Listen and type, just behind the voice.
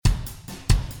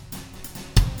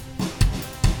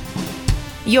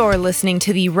You're listening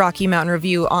to the Rocky Mountain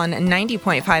Review on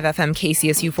 90.5 FM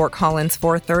KCSU Fort Collins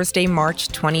for Thursday, March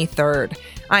 23rd.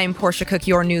 I'm Portia Cook,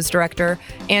 your news director,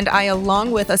 and I,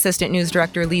 along with Assistant News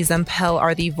Director Lee Zimpel,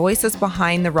 are the voices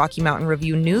behind the Rocky Mountain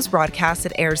Review news broadcast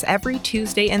that airs every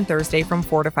Tuesday and Thursday from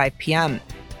 4 to 5 p.m.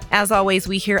 As always,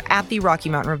 we here at the Rocky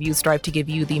Mountain Review strive to give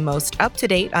you the most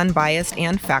up-to-date, unbiased,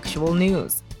 and factual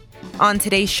news. On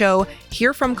today's show,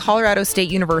 hear from Colorado State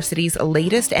University's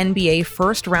latest NBA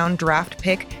first-round draft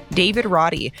pick, David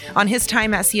Roddy, on his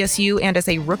time at CSU and as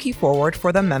a rookie forward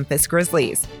for the Memphis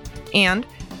Grizzlies. And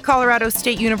Colorado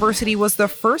State University was the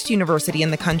first university in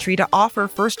the country to offer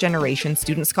first-generation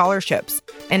student scholarships.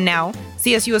 And now,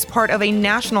 CSU is part of a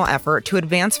national effort to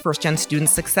advance first-gen student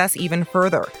success even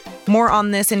further. More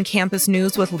on this in Campus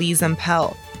News with Lee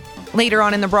Zimpel. Later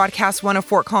on in the broadcast, one of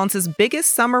Fort Collins'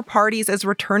 biggest summer parties is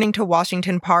returning to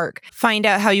Washington Park. Find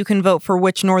out how you can vote for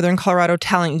which Northern Colorado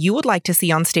talent you would like to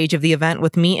see on stage of the event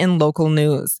with me in local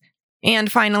news. And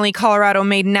finally, Colorado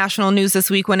made national news this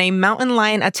week when a mountain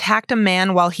lion attacked a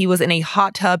man while he was in a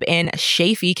hot tub in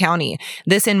Chaffee County.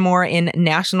 This and more in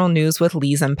national news with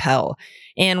Lee Zimpel.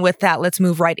 And with that, let's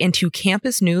move right into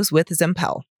campus news with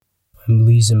Zimpel. I'm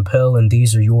Lee Zimpel, and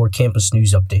these are your campus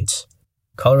news updates.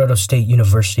 Colorado State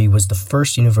University was the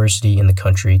first university in the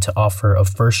country to offer a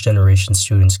first-generation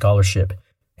student scholarship,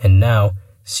 and now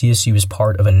CSU is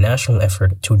part of a national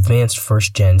effort to advance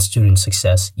first-gen student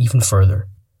success even further.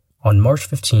 On March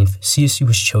 15th, CSU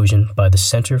was chosen by the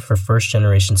Center for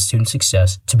First-Generation Student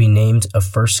Success to be named a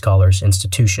First Scholars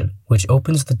Institution, which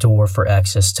opens the door for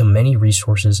access to many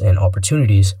resources and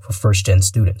opportunities for first-gen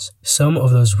students. Some of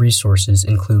those resources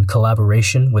include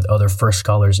collaboration with other First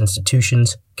Scholars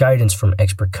institutions, guidance from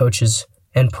expert coaches,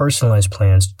 and personalized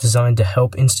plans designed to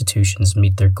help institutions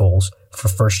meet their goals for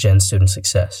first-gen student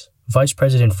success. Vice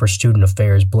President for Student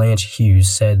Affairs Blanche Hughes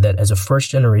said that as a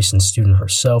first-generation student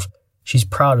herself, she's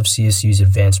proud of CSU's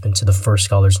advancement to the First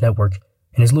Scholars Network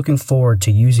and is looking forward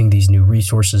to using these new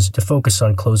resources to focus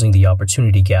on closing the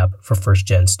opportunity gap for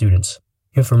first-gen students.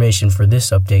 Information for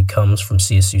this update comes from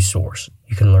CSU Source.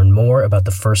 You can learn more about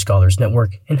the First Scholars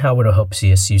Network and how it'll help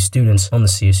CSU students on the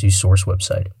CSU Source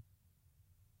website.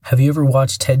 Have you ever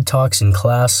watched TED Talks in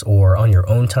class or on your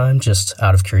own time, just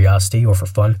out of curiosity or for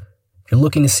fun? If you're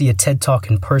looking to see a TED Talk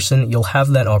in person, you'll have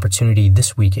that opportunity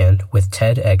this weekend with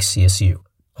TEDx CSU.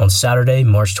 On Saturday,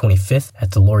 March 25th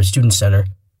at the Lori Student Center,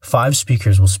 5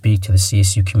 speakers will speak to the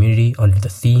CSU community under the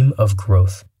theme of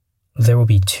growth. There will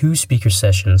be 2 speaker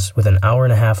sessions with an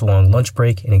hour-and-a-half-long lunch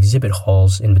break and exhibit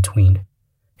halls in between.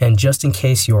 And just in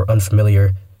case you're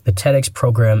unfamiliar, the TEDx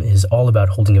program is all about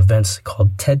holding events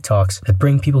called TED Talks that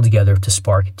bring people together to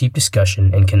spark deep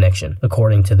discussion and connection,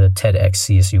 according to the TEDx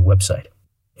CSU website.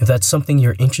 If that's something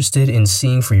you're interested in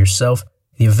seeing for yourself,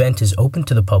 the event is open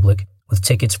to the public, with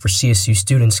tickets for CSU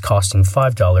students costing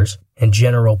 $5 and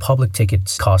general public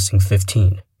tickets costing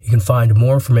 $15. You can find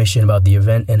more information about the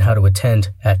event and how to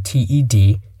attend at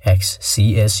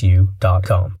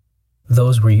tedxcsu.com.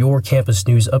 Those were your campus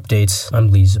news updates.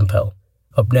 I'm Lee Zimpel.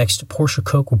 Up next, Portia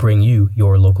Cook will bring you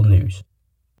your local news.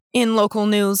 In local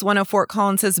news, one of Fort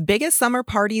Collins' biggest summer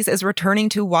parties is returning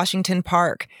to Washington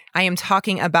Park. I am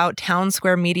talking about Town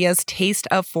Square Media's Taste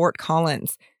of Fort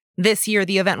Collins. This year,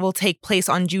 the event will take place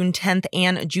on June 10th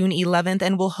and June 11th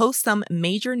and will host some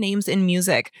major names in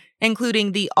music,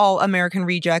 including the All-American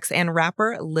Rejects and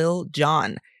rapper Lil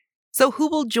Jon. So who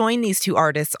will join these 2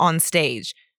 artists on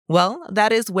stage? Well,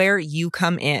 that is where you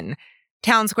come in.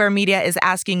 Town Square Media is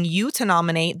asking you to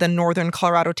nominate the Northern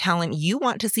Colorado talent you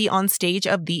want to see on stage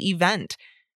of the event.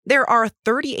 There are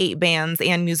 38 bands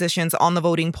and musicians on the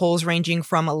voting polls ranging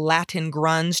from Latin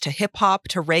grunge to hip-hop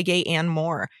to reggae and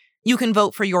more. You can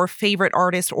vote for your favorite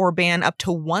artist or band up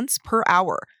to once per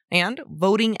hour, and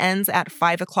voting ends at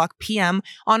 5 o'clock p.m.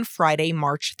 on Friday,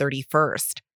 March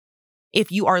 31st.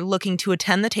 If you are looking to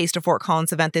attend the Taste of Fort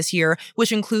Collins event this year,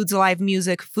 which includes live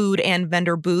music, food, and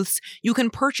vendor booths, you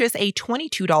can purchase a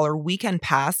 $22 weekend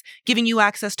pass, giving you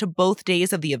access to both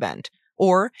days of the event,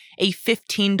 or a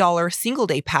 $15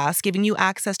 single-day pass, giving you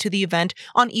access to the event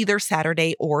on either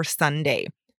Saturday or Sunday.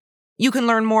 You can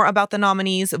learn more about the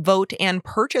nominees, vote, and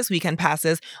purchase weekend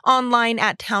passes online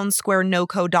at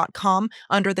townsquarenoco.com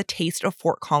under the Taste of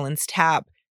Fort Collins tab.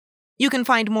 You can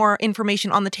find more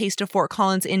information on the Taste of Fort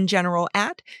Collins in general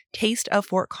at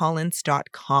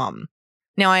tasteoffortcollins.com.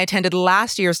 Now, I attended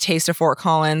last year's Taste of Fort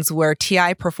Collins where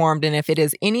T.I. performed, and if it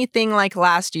is anything like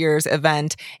last year's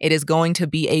event, it is going to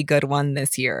be a good one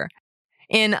this year.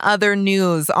 In other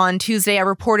news, on Tuesday, I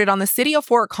reported on the City of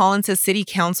Fort Collins' City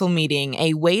Council meeting,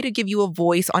 a way to give you a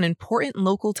voice on important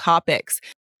local topics.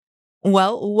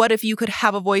 Well, what if you could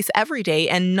have a voice every day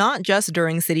and not just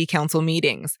during city council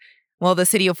meetings? Well, the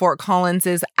City of Fort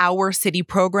Collins' Our City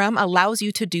program allows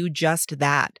you to do just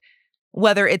that.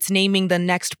 Whether it's naming the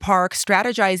next park,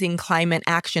 strategizing climate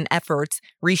action efforts,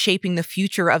 reshaping the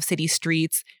future of city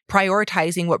streets,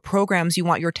 prioritizing what programs you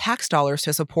want your tax dollars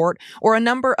to support, or a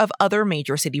number of other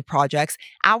major city projects,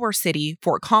 Our City,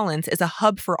 Fort Collins, is a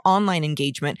hub for online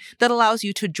engagement that allows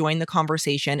you to join the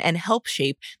conversation and help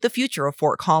shape the future of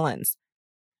Fort Collins.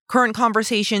 Current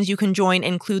conversations you can join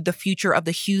include the future of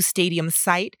the Hughes Stadium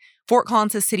site, Fort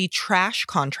Collins' city trash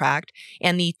contract,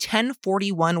 and the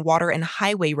 1041 water and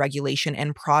highway regulation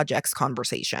and projects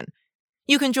conversation.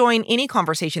 You can join any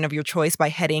conversation of your choice by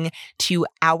heading to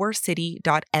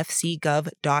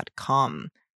ourcity.fcgov.com.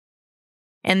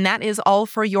 And that is all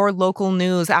for your local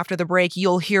news. After the break,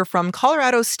 you'll hear from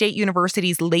Colorado State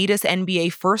University's latest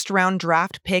NBA first-round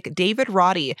draft pick, David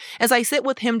Roddy, as I sit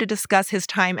with him to discuss his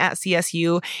time at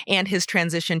CSU and his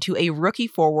transition to a rookie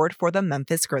forward for the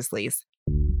Memphis Grizzlies.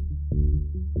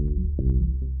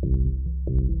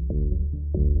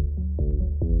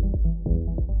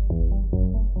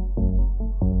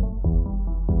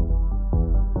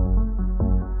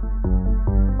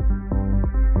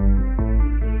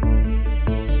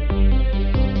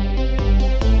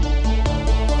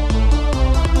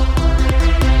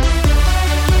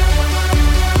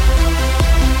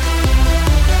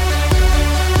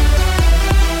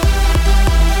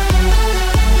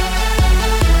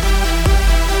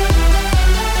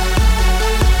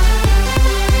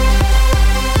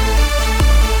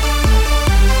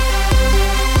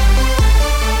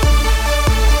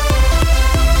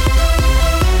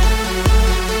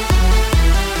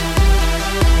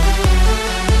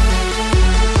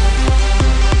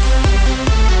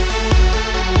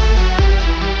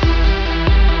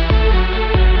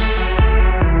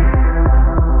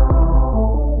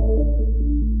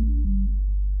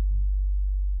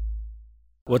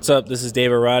 What's up? This is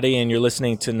David Roddy, and you're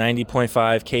listening to 90.5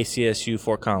 KCSU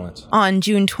Fort Collins. On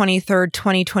June 23rd,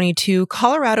 2022,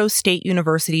 Colorado State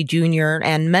University junior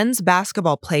and men's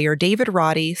basketball player David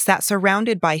Roddy sat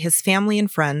surrounded by his family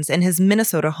and friends in his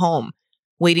Minnesota home,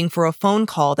 waiting for a phone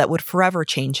call that would forever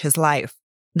change his life.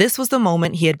 This was the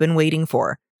moment he had been waiting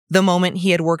for, the moment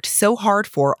he had worked so hard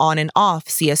for on and off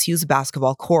CSU's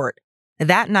basketball court.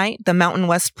 That night, the Mountain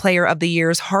West Player of the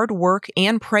Year's hard work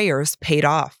and prayers paid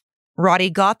off. Roddy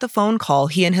got the phone call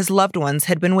he and his loved ones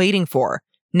had been waiting for,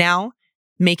 now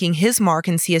making his mark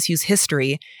in CSU's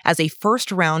history as a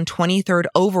first-round 23rd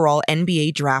overall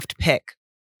NBA draft pick.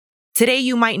 Today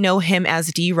you might know him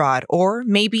as D-Rod, or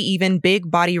maybe even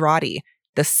Big Body Roddy,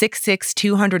 the 6'6",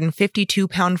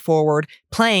 252-pound forward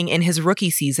playing in his rookie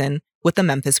season with the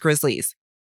Memphis Grizzlies.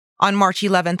 On March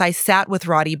 11th, I sat with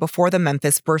Roddy before the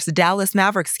Memphis vs. Dallas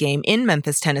Mavericks game in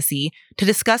Memphis, Tennessee, to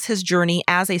discuss his journey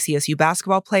as a CSU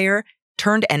basketball player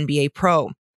turned NBA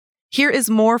pro. Here is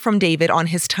more from David on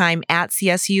his time at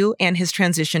CSU and his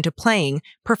transition to playing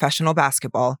professional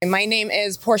basketball. My name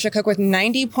is Portia Cook with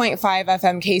 90.5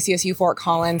 FM KCSU Fort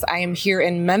Collins. I am here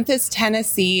in Memphis,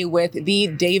 Tennessee with the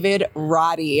David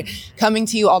Roddy, coming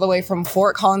to you all the way from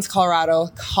Fort Collins, Colorado,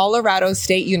 Colorado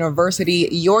State University,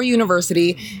 your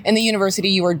university, and the university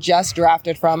you were just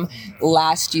drafted from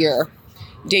last year.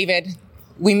 David,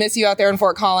 we miss you out there in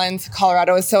Fort Collins.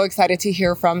 Colorado is so excited to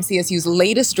hear from CSU's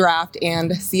latest draft and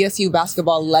CSU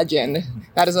basketball legend.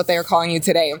 That is what they are calling you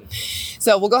today.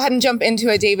 So we'll go ahead and jump into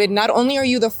it, David. Not only are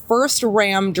you the first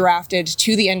Ram drafted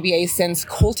to the NBA since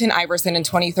Colton Iverson in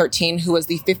 2013, who was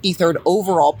the 53rd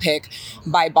overall pick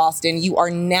by Boston, you are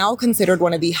now considered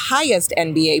one of the highest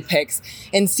NBA picks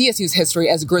in CSU's history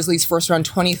as Grizzlies' first-round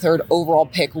 23rd overall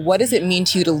pick. What does it mean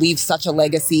to you to leave such a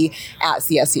legacy at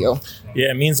CSU? Yeah,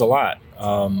 it means a lot.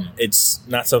 It's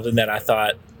not something that I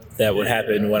thought that would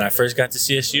happen when I first got to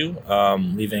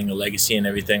CSU, leaving a legacy and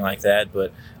everything like that.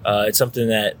 But it's something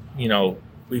that,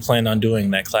 we planned on doing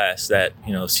in that class, that,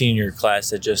 senior class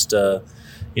that just,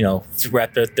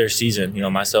 wrapped up their season.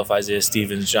 Myself, Isaiah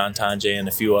Stevens, John Tonje, and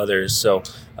a few others. So,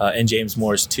 and James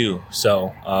Morris too.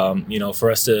 So,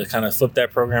 for us to kind of flip that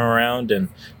program around and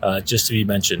just to be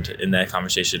mentioned in that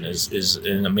conversation is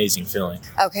an amazing feeling.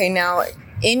 Okay, now,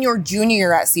 in your junior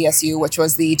year at CSU, which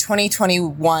was the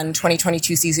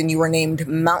 2021-2022 season, you were named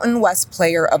Mountain West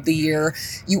Player of the Year.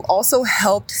 You also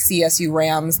helped CSU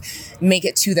Rams make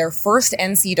it to their first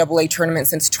NCAA tournament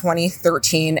since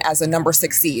 2013 as a number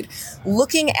 6 seed.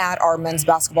 Looking at our men's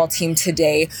basketball team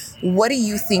today, what do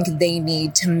you think they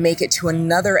need to make it to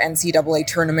another NCAA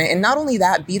tournament? And not only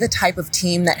that, be the type of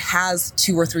team that has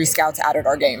 2 or 3 scouts out at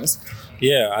our games.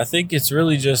 Yeah, I think it's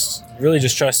really just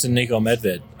trusting Nico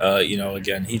Medved.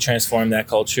 Again, he transformed that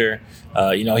culture.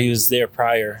 He was there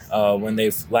prior when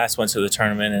they last went to the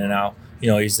tournament, and now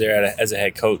he's there as a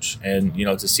head coach. And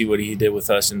to see what he did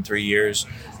with us in 3 years,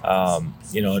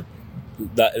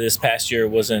 this past year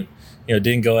wasn't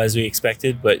didn't go as we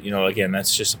expected. But again,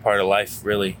 that's just a part of life.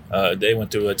 Really, they went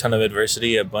through a ton of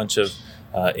adversity, a bunch of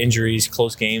injuries,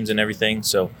 close games, and everything.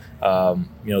 So,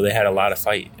 they had a lot of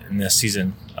fight in this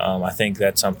season. I think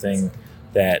that's something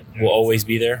that will always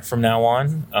be there from now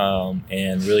on,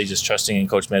 and really just trusting in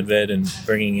Coach Medved and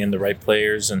bringing in the right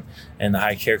players and the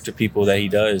high character people that he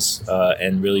does,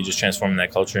 and really just transforming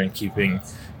that culture and keeping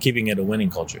it a winning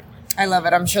culture. I love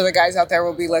it. I'm sure the guys out there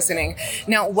will be listening.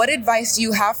 Now, what advice do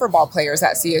you have for ball players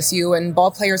at CSU and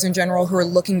ball players in general who are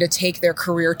looking to take their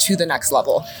career to the next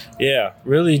level? Yeah,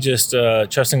 really just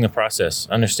trusting the process,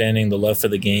 understanding the love for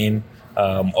the game,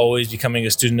 always becoming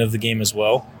a student of the game as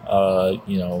well.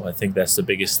 I think that's the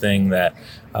biggest thing that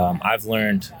I've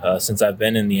learned since I've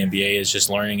been in the NBA is just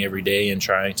learning every day and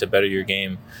trying to better your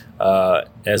game,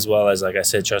 as well as, like I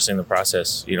said, trusting the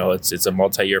process. It's a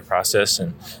multi-year process,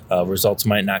 and results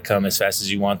might not come as fast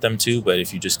as you want them to, but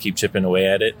if you just keep chipping away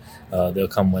at it, they'll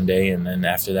come one day, and then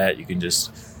after that, you can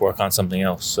just work on something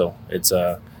else. So it's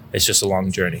just a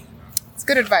long journey. It's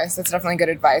good advice. That's definitely good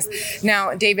advice.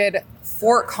 Now, David,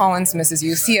 Fort Collins misses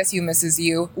you. CSU misses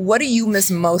you. What do you miss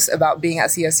most about being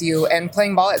at CSU and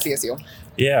playing ball at CSU?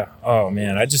 Yeah. Oh,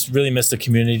 man. I just really miss the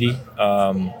community.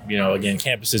 Again,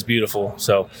 campus is beautiful.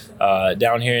 So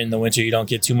down here in the winter, you don't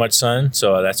get too much sun.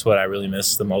 So that's what I really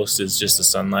miss the most is just the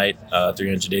sunlight,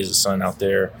 300 days of sun out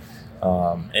there.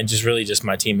 And just really just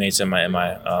my teammates and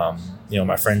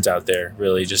my friends out there,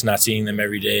 really just not seeing them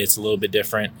every day. It's a little bit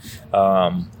different.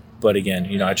 But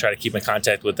again, I try to keep in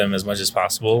contact with them as much as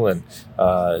possible and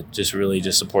just really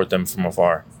just support them from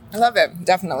afar. I love it.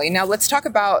 Definitely. Now let's talk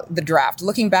about the draft.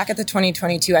 Looking back at the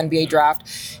 2022 NBA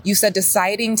draft, you said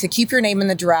deciding to keep your name in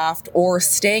the draft or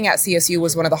staying at CSU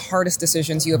was one of the hardest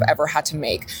decisions you have ever had to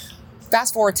make.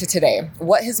 Fast forward to today,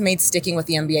 what has made sticking with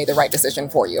the NBA the right decision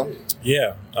for you?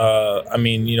 Yeah.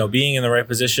 Being in the right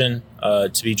position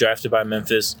to be drafted by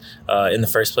Memphis in the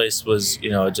first place was,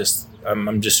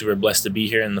 I'm just super blessed to be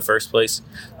here in the first place.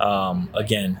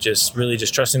 Again, just really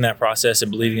just trusting that process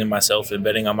and believing in myself and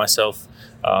betting on myself,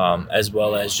 as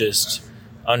well as just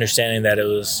understanding that it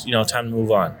was, time to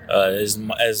move on.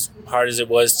 As hard as it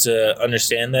was to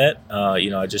understand that,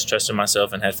 I just trusted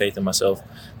myself and had faith in myself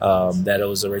that it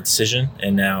was the right decision.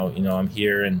 And now, I'm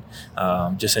here and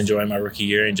just enjoying my rookie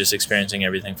year and just experiencing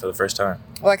everything for the first time.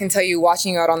 Well, I can tell you,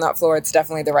 watching you out on that floor, it's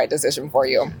definitely the right decision for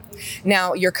you.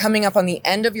 Now, you're coming up on the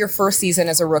end of your first season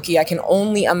as a rookie. I can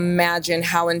only imagine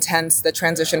how intense the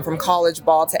transition from college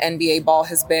ball to NBA ball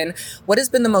has been. What has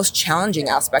been the most challenging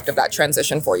aspect of that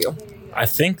transition for you? I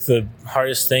think the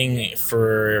hardest thing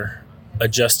for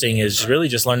adjusting is really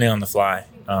just learning on the fly.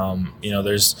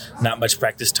 There's not much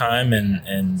practice time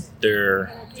and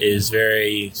there is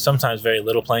sometimes very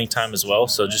little playing time as well.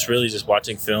 So just really just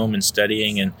watching film and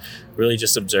studying and really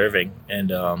just observing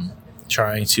and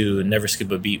trying to never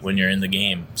skip a beat when you're in the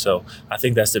game. So I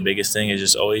think that's the biggest thing is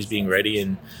just always being ready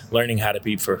and learning how to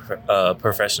be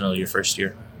professional your first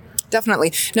year.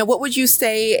 Definitely. Now, what would you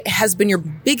say has been your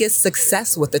biggest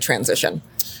success with the transition?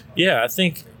 Yeah, I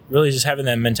think really just having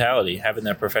that mentality, having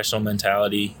that professional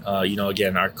mentality.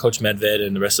 Again, our coach Medved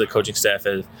and the rest of the coaching staff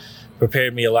have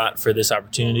prepared me a lot for this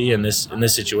opportunity and this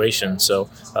situation. So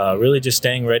really just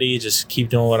staying ready, just keep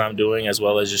doing what I'm doing, as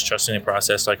well as just trusting the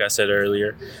process, like I said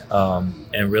earlier,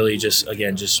 and really just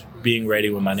being ready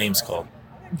when my name's called.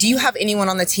 Do you have anyone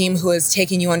on the team who has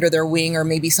taken you under their wing, or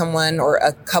maybe someone or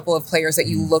a couple of players that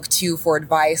you look to for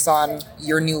advice on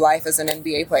your new life as an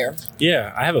NBA player?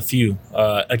 Yeah, I have a few.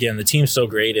 Again, the team's so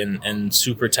great and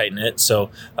super tight-knit, so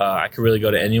I could really go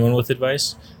to anyone with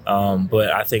advice.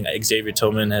 But I think Xavier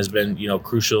Tillman has been,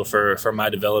 crucial for my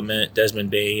development.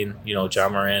 Desmond Bain,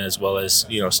 John Moran, as well as,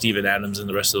 Steven Adams and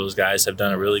the rest of those guys have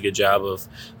done a really good job of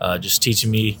just teaching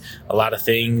me a lot of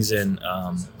things. And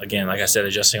again, like I said,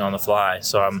 adjusting on the fly.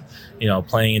 So I'm,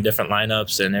 playing in different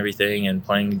lineups and everything and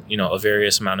playing, a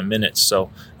various amount of minutes. So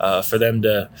for them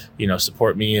to,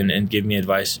 support me and give me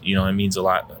advice, it means a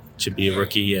lot to be a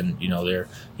rookie and, they're,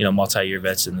 multi-year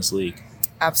vets in this league.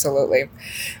 Absolutely.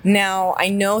 Now, I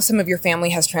know some of your family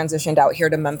has transitioned out here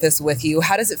to Memphis with you.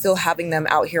 How does it feel having them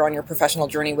out here on your professional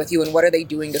journey with you, and what are they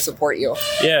doing to support you?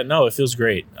 Yeah, no, it feels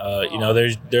great.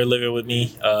 They're living with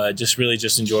me,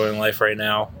 just enjoying life right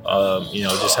now.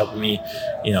 Just helping me.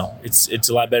 It's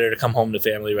a lot better to come home to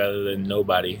family rather than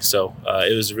nobody. So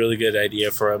it was a really good idea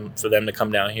for them to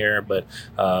come down here, but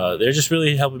they're just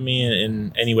really helping me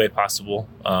in any way possible.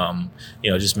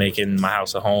 Just making my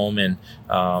house a home and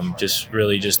just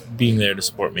being there to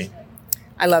support me.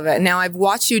 I love it. Now, I've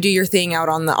watched you do your thing out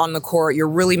on the court. You're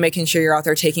really making sure you're out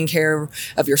there taking care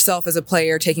of yourself as a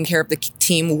player, taking care of the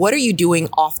team. What are you doing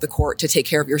off the court to take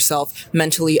care of yourself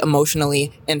mentally,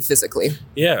 emotionally, and physically?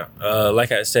 Yeah,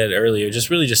 like I said earlier,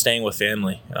 just staying with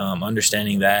family,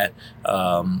 understanding that,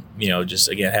 just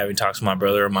again having talks with my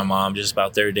brother or my mom just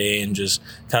about their day and just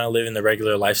kind of living the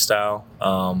regular lifestyle,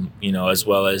 as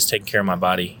well as taking care of my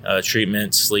body,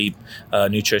 treatment, sleep,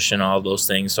 nutrition, all those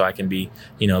things, so I can be,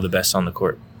 the best on the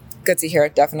court. Good to hear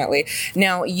it, definitely.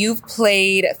 Now, you've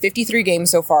played 53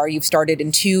 games so far. You've started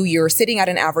in 2. You're sitting at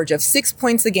an average of 6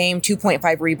 points a game,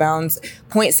 2.5 rebounds,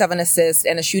 0.7 assists,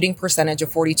 and a shooting percentage of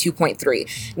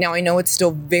 42.3. Now, I know it's still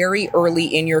very early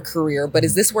in your career, but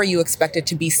is this where you expected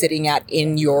to be sitting at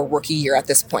in your rookie year at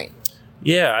this point?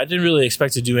 Yeah, I didn't really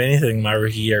expect to do anything my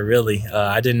rookie year, really.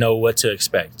 I didn't know what to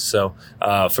expect. So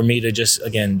for me to just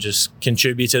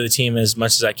contribute to the team as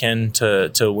much as I can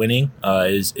to winning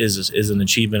is an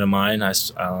achievement of mine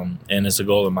and it's a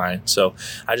goal of mine. So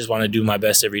I just want to do my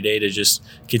best every day to just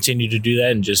continue to do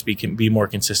that and just be more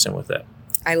consistent with that.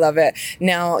 I love it.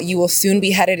 Now, you will soon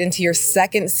be headed into your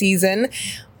second season.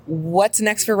 What's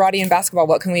next for Roddy in basketball?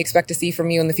 What can we expect to see from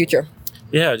you in the future?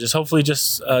 Yeah, hopefully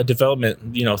development,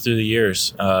 through the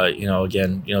years.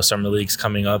 Summer league's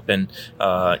coming up and,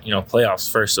 playoffs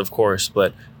first, of course,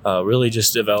 but really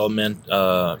just development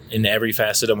in every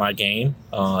facet of my game.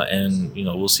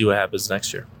 We'll see what happens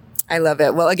next year. I love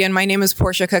it. Well, again, my name is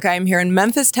Portia Cook. I am here in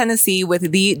Memphis, Tennessee with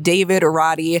the David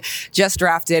Roddy, just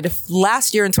drafted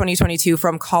last year in 2022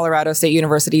 from Colorado State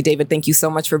University. David, thank you so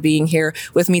much for being here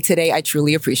with me today. I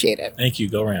truly appreciate it. Thank you.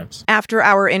 Go Rams. After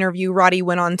our interview, Roddy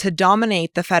went on to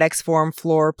dominate the FedEx Forum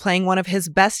floor, playing one of his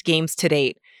best games to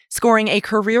date, scoring a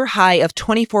career high of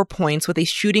 24 points with a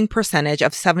shooting percentage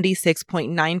of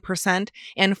 76.9%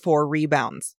 and 4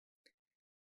 rebounds.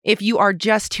 If you are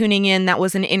just tuning in, that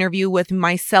was an interview with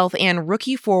myself and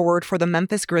rookie forward for the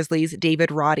Memphis Grizzlies, David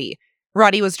Roddy.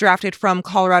 Roddy was drafted from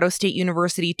Colorado State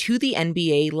University to the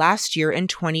NBA last year in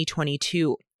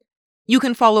 2022. You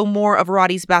can follow more of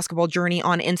Roddy's basketball journey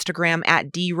on Instagram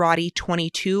at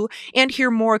DRoddy22 and hear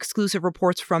more exclusive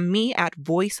reports from me at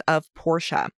Voice of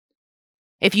Portia.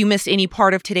 If you missed any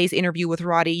part of today's interview with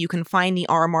Roddy, you can find the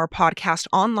RMR podcast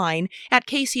online at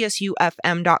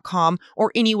kcsufm.com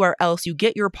or anywhere else you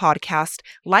get your podcast,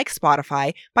 like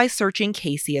Spotify, by searching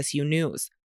KCSU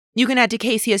News. You can head to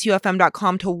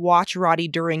kcsufm.com to watch Roddy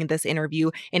during this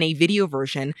interview in a video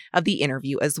version of the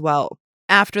interview as well.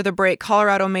 After the break,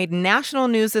 Colorado made national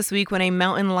news this week when a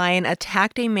mountain lion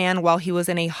attacked a man while he was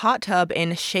in a hot tub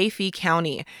in Chaffee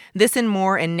County. This and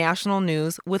more in national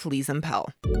news with Zimpel.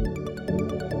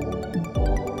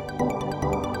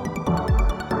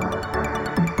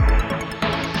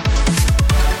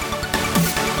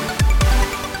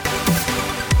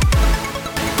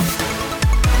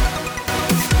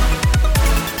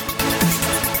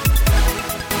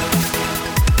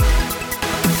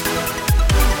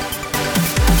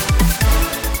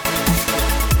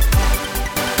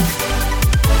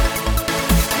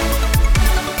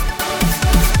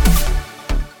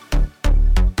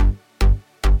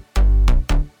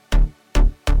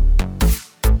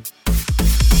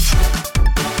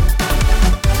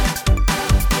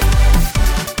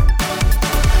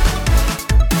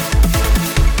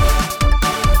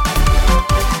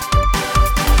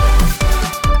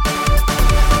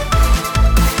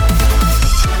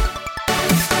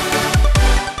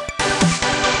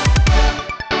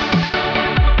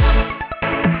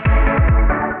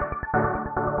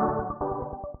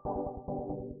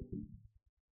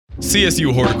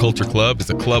 CSU Horticulture Club is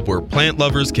a club where plant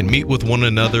lovers can meet with one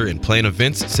another and plan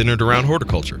events centered around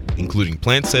horticulture, including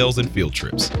plant sales and field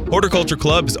trips. Horticulture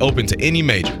Club is open to any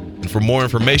major, and for more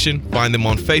information, find them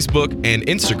on Facebook and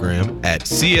Instagram at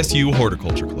CSU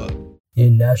Horticulture Club.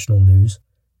 In national news,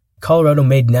 Colorado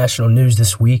made national news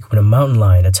this week when a mountain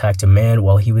lion attacked a man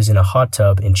while he was in a hot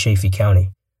tub in Chaffee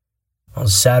County. On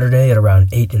Saturday at around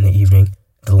 8 in the evening,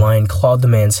 the lion clawed the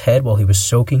man's head while he was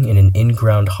soaking in an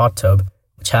in-ground hot tub,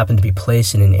 which happened to be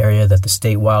placed in an area that the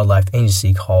State Wildlife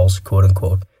Agency calls,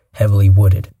 quote-unquote, heavily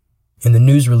wooded. In the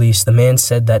news release, the man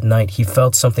said that night he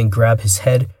felt something grab his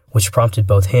head which prompted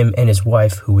both him and his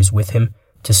wife, who was with him,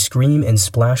 to scream and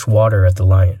splash water at the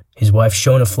lion. His wife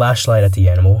shone a flashlight at the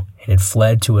animal, and it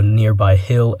fled to a nearby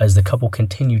hill as the couple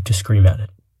continued to scream at it.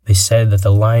 They said that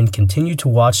the lion continued to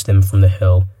watch them from the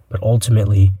hill, but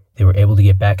ultimately they were able to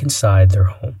get back inside their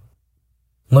home.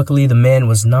 Luckily, the man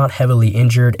was not heavily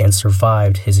injured and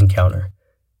survived his encounter.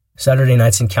 Saturday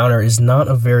night's encounter is not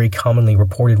a very commonly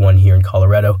reported one here in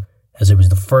Colorado, as it was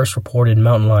the first reported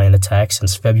mountain lion attack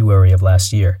since February of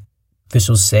last year.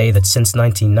 Officials say that since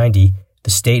 1990, the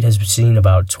state has seen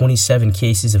about 27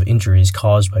 cases of injuries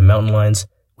caused by mountain lions,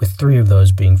 with 3 of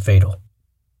those being fatal.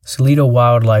 Salito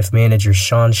Wildlife Manager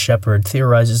Sean Shepard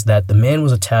theorizes that the man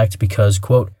was attacked because,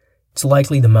 quote, "It's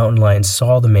likely the mountain lion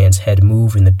saw the man's head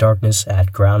move in the darkness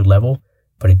at ground level,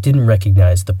 but it didn't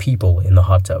recognize the people in the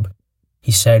hot tub."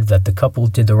 He said that the couple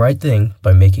did the right thing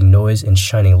by making noise and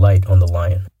shining light on the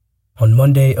lion. On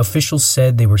Monday, officials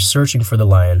said they were searching for the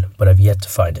lion, but have yet to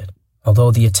find it.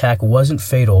 Although the attack wasn't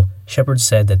fatal, Shepard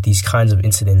said that these kinds of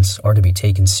incidents are to be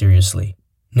taken seriously.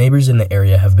 Neighbors in the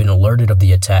area have been alerted of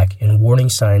the attack, and warning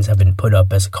signs have been put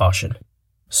up as a caution.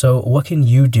 So, what can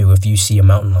you do if you see a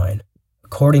mountain lion?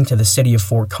 According to the City of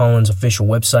Fort Collins official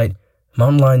website,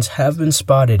 mountain lions have been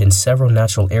spotted in several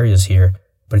natural areas here,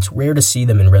 but it's rare to see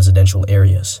them in residential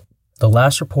areas. The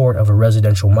last report of a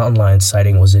residential mountain lion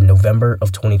sighting was in November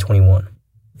of 2021.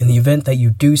 In the event that you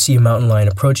do see a mountain lion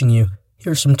approaching you,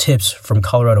 here are some tips from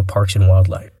Colorado Parks and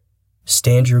Wildlife.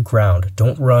 Stand your ground,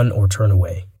 don't run or turn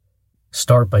away.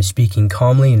 Start by speaking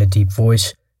calmly in a deep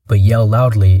voice, but yell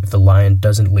loudly if the lion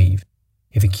doesn't leave.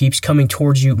 If it keeps coming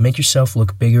towards you, make yourself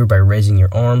look bigger by raising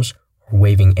your arms or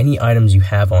waving any items you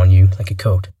have on you, like a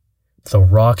coat. Throw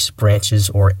rocks, branches,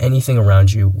 or anything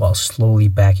around you while slowly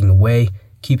backing away,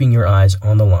 keeping your eyes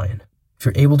on the lion. If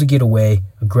you're able to get away,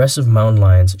 aggressive mountain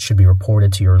lions should be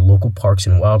reported to your local Parks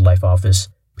and Wildlife office,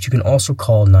 but you can also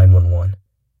call 911.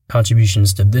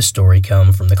 Contributions to this story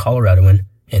come from the Coloradoan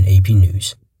and AP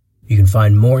News. You can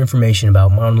find more information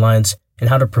about mountain lions and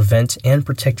how to prevent and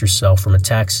protect yourself from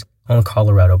attacks on the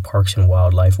Colorado Parks and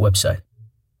Wildlife website.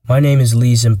 My name is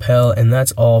Lee Zimpel, and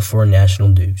that's all for National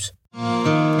News.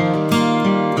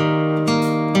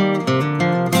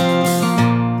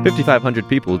 5,500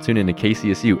 people tune into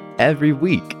KCSU every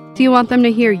week. Do you want them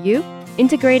to hear you?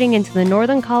 Integrating into the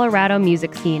Northern Colorado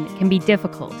music scene can be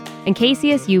difficult, and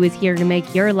KCSU is here to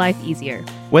make your life easier.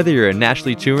 Whether you're a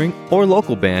nationally touring or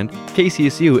local band,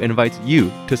 KCSU invites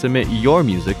you to submit your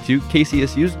music to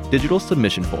KCSU's digital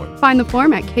submission form. Find the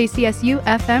form at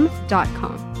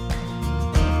kcsufm.com.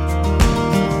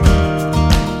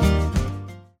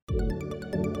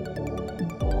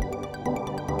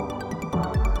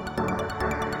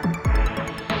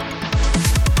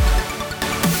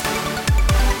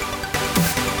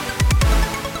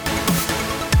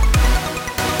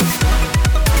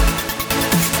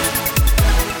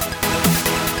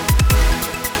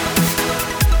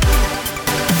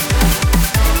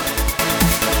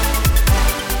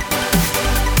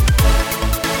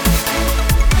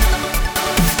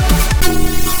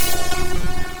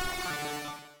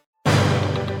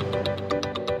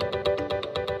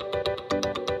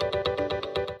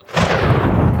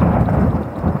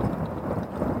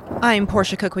 I'm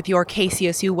Portia Cook with your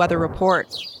KCSU weather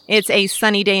report. It's a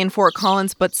sunny day in Fort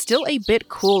Collins, but still a bit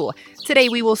cool. Today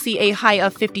we will see a high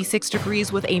of 56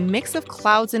 degrees with a mix of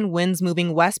clouds and winds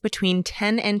moving west between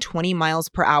 10 and 20 miles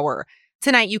per hour.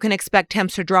 Tonight you can expect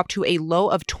temps to drop to a low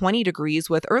of 20 degrees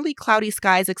with early cloudy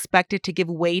skies expected to give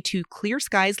way to clear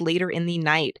skies later in the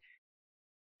night.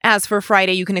 As for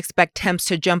Friday, you can expect temps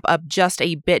to jump up just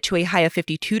a bit to a high of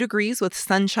 52 degrees with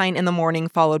sunshine in the morning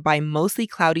followed by mostly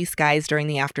cloudy skies during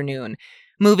the afternoon.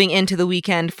 Moving into the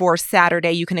weekend for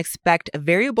Saturday, you can expect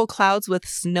variable clouds with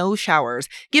snow showers,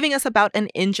 giving us about an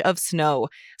inch of snow.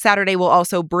 Saturday will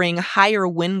also bring higher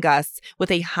wind gusts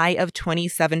with a high of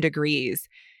 27 degrees.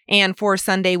 And for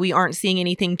Sunday, we aren't seeing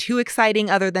anything too exciting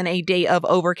other than a day of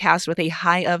overcast with a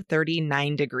high of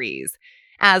 39 degrees.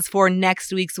 As for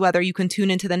next week's weather, you can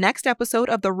tune into the next episode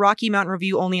of the Rocky Mountain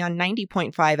Review only on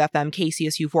 90.5 FM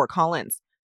KCSU Fort Collins.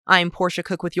 I'm Portia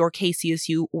Cook with your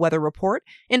KCSU weather report.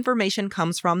 Information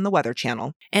comes from the Weather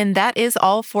Channel. And that is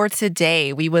all for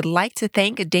today. We would like to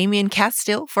thank Damian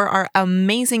Castile for our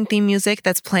amazing theme music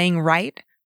that's playing right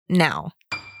now.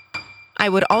 I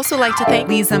would also like to thank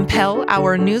Lee Zimpel,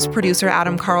 our news producer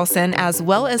Adam Carlson, as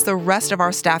well as the rest of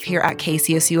our staff here at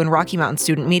KCSU and Rocky Mountain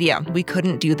Student Media. We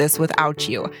couldn't do this without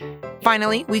you.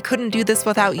 Finally, we couldn't do this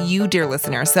without you, dear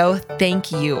listener, so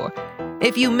thank you.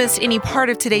 If you missed any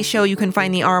part of today's show, you can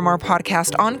find the RMR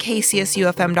podcast on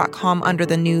kcsufm.com under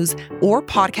the news or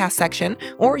podcast section,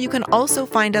 or you can also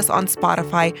find us on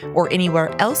Spotify or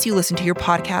anywhere else you listen to your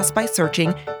podcast by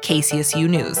searching KCSU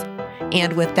News.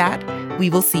 And with that,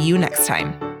 we will see you next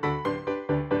time.